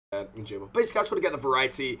enjoyable. Basically, I just want to get the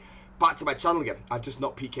variety back to my channel again. I've just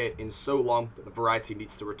not PK'd in so long that the variety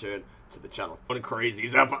needs to return to the channel. What crazy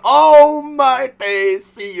is that? Oh my days!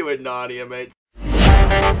 See you in Narnia, mates.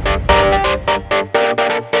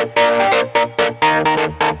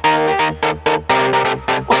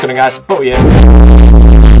 What's going on, guys? But yeah.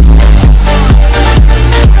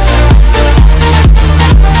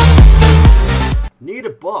 Need a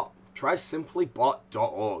bot? Try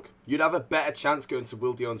simplybot.org. You'd have a better chance going to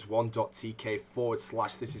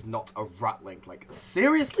willdeons1.tk/ this is not a rat link. Like,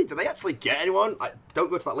 seriously? Do they actually get anyone? Don't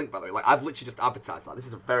go to that link, by the way. Like, I've literally just advertised that. This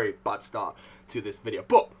is a very bad start to this video.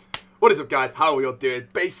 But, what is up, guys? How are we all doing?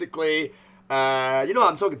 Basically, you know,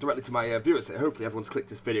 I'm talking directly to my viewers here. Hopefully everyone's clicked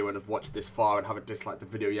this video and have watched this far and haven't disliked the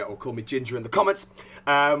video yet or called me Ginger in the comments.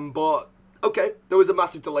 But, okay, there was a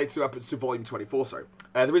massive delay to volume 24, sorry.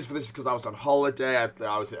 The reason for this is because I was on holiday.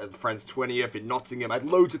 I was at a friend's 20th in Nottingham. I had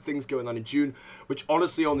loads of things going on in June, which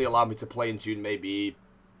honestly only allowed me to play in June maybe...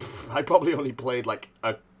 I probably only played like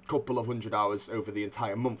a couple of 100 hours over the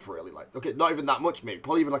entire month, really. Like, okay, not even that much, maybe.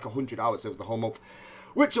 Probably even like 100 hours over the whole month,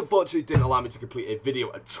 which unfortunately didn't allow me to complete a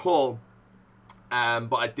video at all.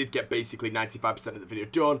 But I did get basically 95% of the video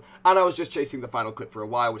done, and I was just chasing the final clip for a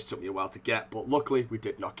while, which took me a while to get, but luckily we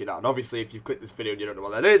did knock it out. And obviously, if you've clicked this video and you don't know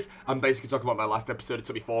what that is, I'm basically talking about my last episode. It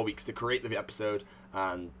took me 4 weeks to create the episode,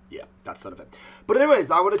 and yeah, that's sort of it. But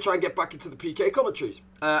anyways, I want to try and get back into the PK commentaries.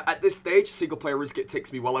 At this stage, single player RuneScape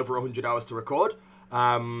takes me well over 100 hours to record.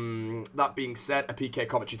 That being said, a PK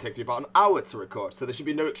commentary takes me about an hour to record, so there should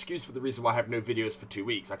be no excuse for the reason why I have no videos for 2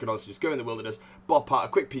 weeks. I can also just go in the wilderness, bop out a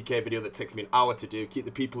quick PK video that takes me an hour to do, keep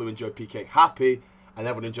the people who enjoy PK happy, and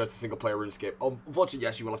everyone enjoys the single player RuneScape. Unfortunately,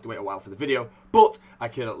 yes, you will have to wait a while for the video, but I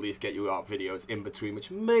can at least get you out videos in between,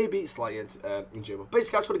 which may be slightly enjoyable.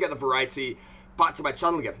 Basically, I just want to get the variety back to my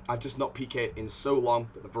channel again. I've just not PK'd in so long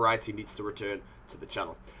that the variety needs to return to the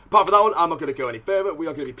channel. Apart from that one, I'm not going to go any further. We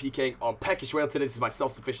are going to be PKing on Peckish Whale today. This is my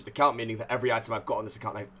self-sufficient account, meaning that every item I've got on this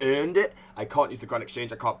account, I've earned it. I can't use the Grand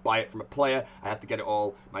Exchange. I can't buy it from a player. I have to get it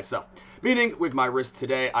all myself. Meaning, with my risk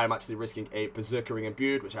today, I am actually risking a Berserker Ring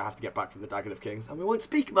imbued, which I have to get back from the Dragon of Kings. And we won't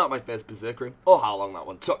speak about my first Berserker Ring or how long that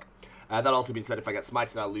one took. That also being said, if I get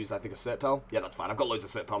smited, I'll lose, I think, a Cert Pelm. Yeah, that's fine. I've got loads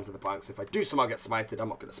of Cert Pelms in the bank, so if I do somehow get smited, I'm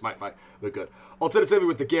not going to smite fight. We're good. Alternatively,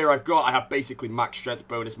 with the gear I've got, I have basically max strength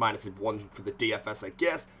bonus minus 1 for the DFS, I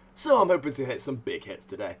guess. So I'm hoping to hit some big hits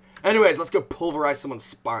today. Anyways, let's go pulverize someone's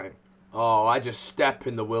spine. Oh, I just step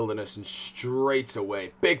in the wilderness and straight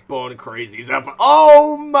away, big bone crazies up.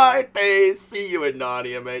 Oh my days! See you in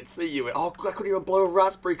Narnia, mate. See you in... Oh, I couldn't even blow a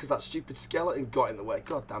raspberry because that stupid skeleton got in the way.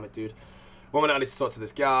 God damn it, dude. 1 minute, I need to talk to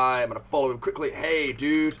this guy. I'm going to follow him quickly. Hey,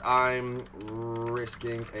 dude, I'm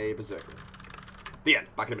risking a berserker. The end.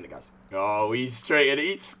 Back in a minute, guys. Oh, he's straight in.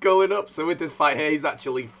 He's sculling up. So with this fight here, he's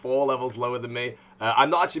actually 4 levels lower than me. I'm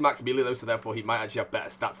not actually max melee, though, so therefore he might actually have better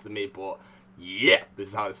stats than me. But yeah, this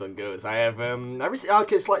is how this one goes. I have,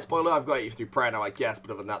 okay, slight spoiler. I've got 80 through prayer now, I guess.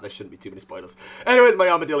 But other than that, there shouldn't be too many spoilers. Anyways, my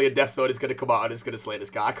Armadillion Death Sword is going to come out and it's going to slay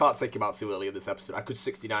this guy. I can't take him out too early in this episode. I could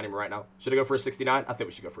 69 him right now. Should I go for a 69? I think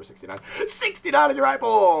we should go for a 69. 69 in your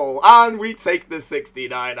eyeball! And we take the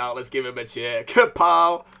 69 out. Let's give him a cheer.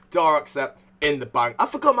 Kapow! Dark set in the bank. I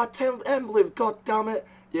forgot my emblem. God damn it.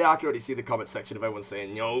 Yeah, I can already see the comment section of everyone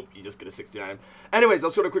saying, nope, you're just going to 69. Anyways, I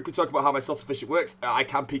was going to quickly talk about how my self-sufficient works. I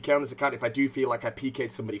can PK on this account if I do feel like I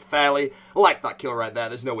PK'd somebody fairly. Like that kill right there.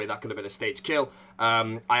 There's no way that could have been a stage kill.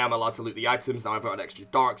 I am allowed to loot the items. Now I've got an extra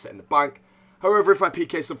dark set in the bank. However, if I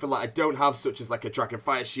PK something like I don't have, such as like a Dragon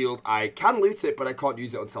Fire Shield, I can loot it, but I can't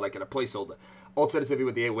use it until I get a placeholder. Alternatively,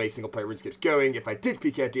 with the way single-player RuneScape's going, if I did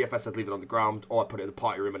PK a DFS, I'd leave it on the ground, or I'd put it in the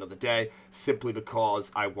party room another day, simply because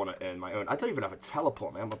I want to earn my own. I don't even have a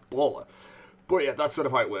teleport, man. I'm a baller. But yeah, that's sort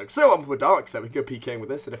of how it works. So I'm with Dark, so we can go PKing with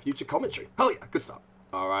this in a future commentary. Hell yeah, good start.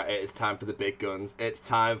 Alright, it is time for the big guns. It's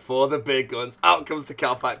time for the big guns. Out comes the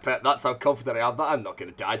Cowpack Pet. That's how confident I am that I'm not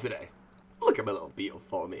going to die today. Look at my little beetle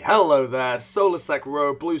for me. Hello there. Solar Sec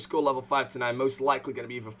Row, Blue Skull level 5 to 9. Most likely going to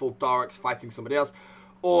be either full Darks fighting somebody else,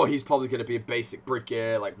 or he's probably going to be a basic Brit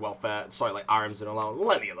gear, like welfare, sorry, like arms and all that.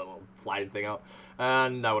 Let me get a little flying thing out.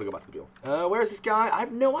 And now I want to go back to the beetle. Where is this guy? I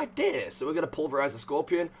have no idea. So we're going to pulverize the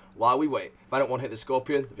scorpion while we wait. If I don't one-hit the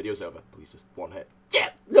scorpion, the video's over. Please just one hit. Yeah!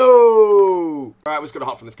 No! Alright, we're just going to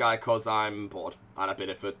hop from this guy because I'm bored. And I've been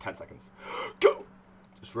here for 10 seconds. Go!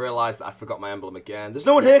 Just realised that I forgot my emblem again. There's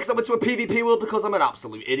no one here because I went to a PvP world because I'm an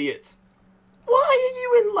absolute idiot. Why are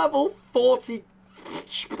you in level 40?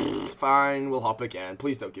 Fine, we'll hop again.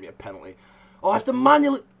 Please don't give me a penalty. Oh, I have to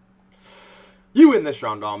manually... You win this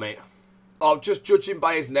round, mate. Oh, just judging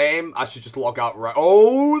by his name, I should just log out right.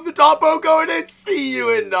 Oh, the Darbo going in. See you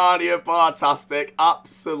in Narnia. Fantastic.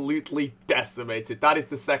 Absolutely decimated. That is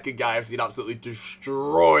the second guy I've seen absolutely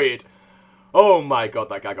destroyed. Oh my god,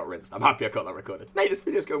 that guy got rinsed. I'm happy I got that recorded. Mate, this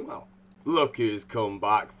video's going well. Look who's come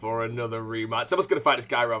back for another rematch. I'm just going to fight this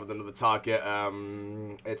guy rather than another target.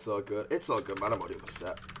 It's all good. It's all good, man. I'm already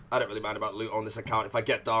set. I don't really mind about loot on this account. If I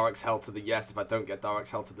get Dark's, hell to the yes. If I don't get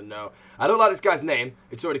Dark's, hell to the no. I don't like this guy's name.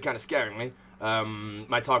 It's already kind of scaring me.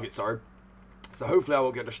 My target, sorry. So hopefully I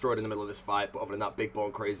won't get destroyed in the middle of this fight. But other than that, Big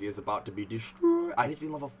Born Crazy is about to be destroyed. I need to be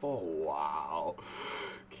level 4. Wow.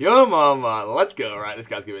 Come on, man. Let's go. All right, this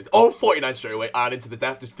guy's giving it. Oh, 49 straight away. And into the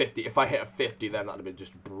death, just 50. If I hit a 50, then that would have been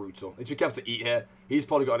just brutal. Need to be careful to eat here. He's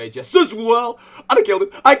probably got an HS as well. And I killed him.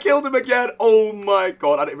 I killed him again. Oh, my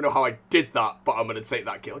God. I don't even know how I did that, but I'm going to take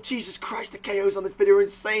that kill. Jesus Christ, the KOs on this video are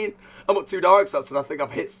insane. I'm up 2 dark sets, and I think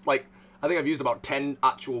I've hit, like, I think I've used about 10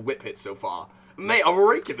 actual whip hits so far. Mate, I'm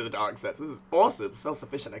raking with the dark sets. This is awesome.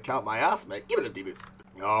 Self-sufficient account, my ass, mate. Give me them D-boots.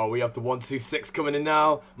 Oh, we have the 126 coming in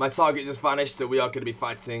now. My target just vanished, so we are going to be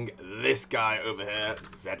fighting this guy over here.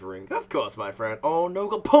 Zedring. Of course, my friend. Oh, no,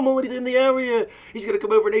 got pummeled. He's in the area. He's going to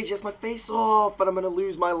come over and HS my face off, and I'm going to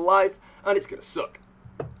lose my life, and it's going to suck.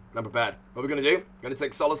 I'm prepared. What we're going to do, I'm going to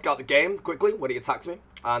take Solace out the game quickly when he attacks me,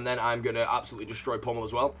 and then I'm going to absolutely destroy Pummel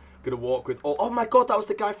as well. I'm going to walk with... Oh, my God, that was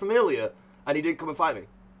the guy from earlier, and he didn't come and fight me.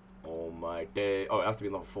 Oh, my day. Oh, I have to be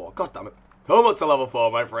level 4. God damn it. Come up to level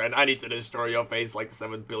 4, my friend. I need to destroy your face like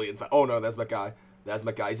 7 billion times. Oh, no, there's my guy. There's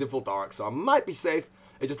my guy. He's in full dark, so I might be safe.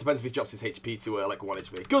 It just depends if he drops his HP to, like, 1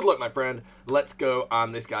 HP. Good luck, my friend. Let's go,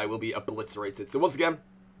 and this guy will be obliterated. So, once again,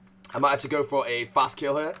 I might actually go for a fast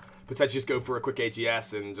kill here. Potentially just go for a quick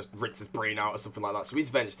AGS and just rinse his brain out or something like that. So,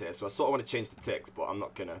 he's venged here, so I sort of want to change the ticks, but I'm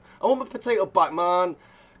not gonna. I want my potato back, man.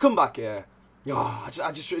 Come back here. Oh,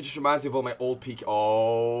 it just reminds me of all my old peak.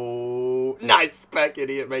 Oh, nice spec,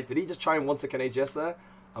 idiot, mate. Did he just try and one-tick an AGS there?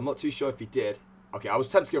 I'm not too sure if he did. Okay, I was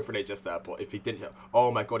tempted to go for an AGS there, but if he didn't...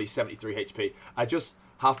 Oh, my God, he's 73 HP. I just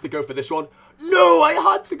have to go for this one. No, I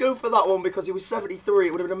had to go for that one because he was 73.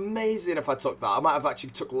 It would have been amazing if I took that. I might have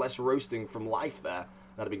actually took less roasting from life there.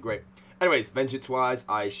 That'd have been great. Anyways, vengeance-wise,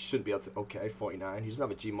 I shouldn't be able to... Okay, 49. He doesn't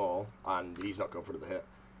have a G-Maul, and he's not going for the hit.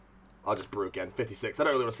 I'll just brew again. 56. I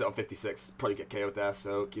don't really want to sit on 56. Probably get KO'd there,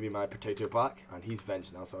 so give me my potato back. And he's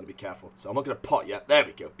venged now, so I want to be careful. So I'm not going to pot yet. There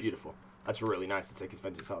we go. Beautiful. That's really nice to take his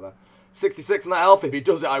vengeance out there. 66 on that health. If he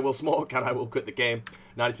does it, I will smoke, and I will quit the game.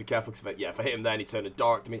 Now I need to be careful, because if I hit him there and he turned it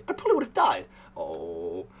dark to me, I probably would have died.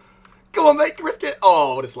 Oh. Come on, mate. Risk it.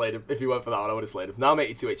 Oh, I would have slayed him. If he went for that one, I would have slayed him. Now I'm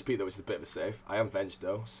 82 HP, though, which is a bit of a save. I am venged,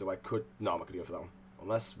 though, so I could... No, I'm not going to go for that one.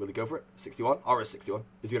 Unless, will he go for it? 61? I'll risk 61.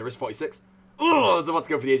 Is he going to risk 46? Oh, I was about to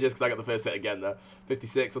go for the AGS because I got the first hit again there.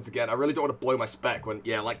 56, once again. I really don't want to blow my spec when,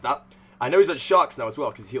 yeah, like that. I know he's on Sharks now as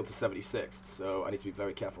well because he's healed to 76. So I need to be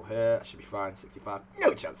very careful here. I should be fine. 65.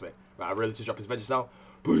 No chance, mate. Right, I really need to drop his vengeance now.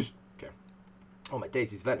 Boost. Okay. Oh, my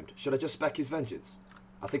days, he's venomed. Should I just spec his vengeance?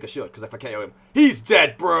 I think I should because if I KO him, he's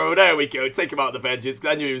dead, bro. There we go. Take him out of the vengeance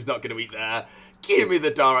because I knew he was not going to eat there. Give me the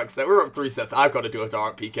dark set. We're up 3 sets. I've got to do a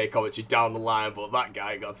dark PK commentary down the line, but that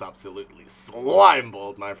guy got absolutely slime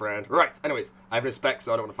balled, my friend. Right, anyways, I have no specs,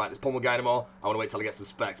 so I don't want to fight this Pummel guy anymore. I want to wait till I get some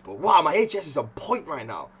specs, but wow, my HS is on point right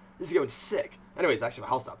now. This is going sick. Anyways, I actually have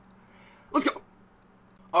a house tab. Let's go.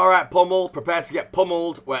 Alright, Pummel, prepare to get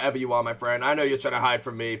pummeled wherever you are, my friend. I know you're trying to hide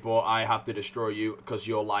from me, but I have to destroy you because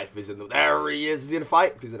your life is in the... There he is. Is he in a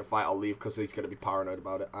fight? If he's in a fight, I'll leave because he's going to be paranoid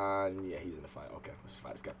about it. And yeah, he's in a fight. Okay, let's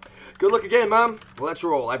fight this guy. Good luck again, man. Well, let's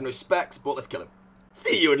roll. I have no specs, but let's kill him.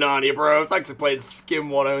 See you in Narnia, bro. Thanks for playing Skim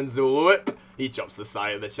 1 Whip. He drops the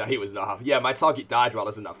side of the chat. He was not happy. Yeah, my target died while I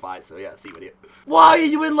was in that fight, so yeah, see you, idiot. Why are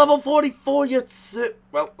you in level 44? You're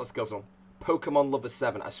well, let's kill someone. Pokemon Lover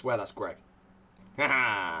 7. I swear that's Greg.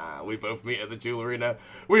 Haha, we both meet at the jewel arena.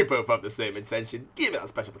 We both have the same intention. Give me that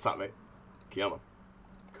special attack, mate. Come on.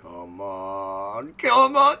 Come on.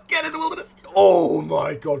 Come on. Get in the wilderness. Oh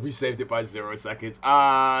my God, we saved it by 0 seconds.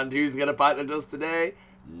 And who's going to bite the dust today?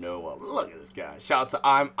 No one. Look at this guy. Shout out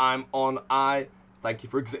to I'm on I. Thank you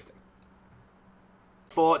for existing.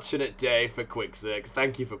 Fortunate day for Quicksilk.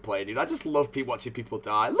 Thank you for playing, dude. I just love watching people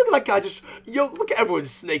die. Look at that guy just... Yo, look at everyone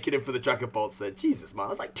snaking in for the Dragon Bolts there. Jesus, man.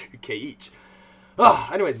 That's like 2k each.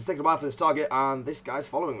 Anyways, it's taking a while for this target, and this guy's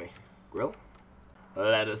following me. Grill?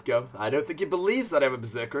 Let us go. I don't think he believes that I'm a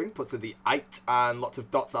berserkering. Puts in the 8 and lots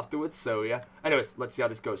of dots afterwards, so yeah. Anyways, let's see how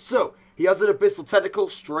this goes. So, he has an Abyssal Tentacle.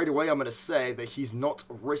 Straight away, I'm going to say that he's not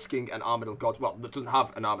risking an Armadillo God... Well, doesn't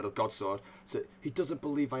have an Armadillo God Sword. So, he doesn't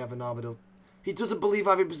believe I have an Armadillo... He doesn't believe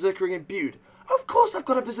I have a berserkering imbued. Of course I've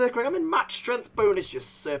got a berserker ring. I'm in max strength bonus, you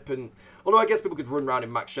serpent. Although I guess people could run around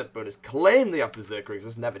in max strength bonus, claim they have berserker rings,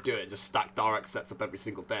 just never do it. Just stack direct sets up every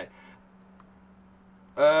single day.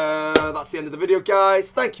 That's the end of the video,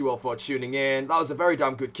 guys. Thank you all for tuning in. That was a very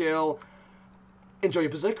damn good kill. Enjoy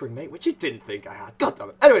your berserker ring, mate, which you didn't think I had. God damn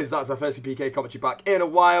it. Anyways, that's our first PK commentary back in a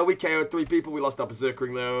while. We KO'd 3 people. We lost our berserker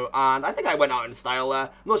ring, though. And I think I went out in style there. I'm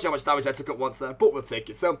not sure how much damage I took at once there, but we'll take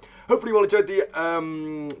it. So, hopefully you all enjoyed the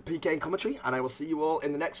PK commentary. And I will see you all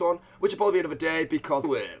in the next one, which will probably be another day because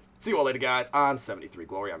we're... See you all later, guys. And 73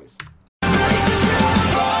 Glory Armies.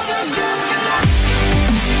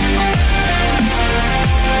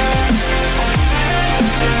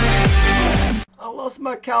 I lost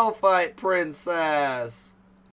my cow fight, princess.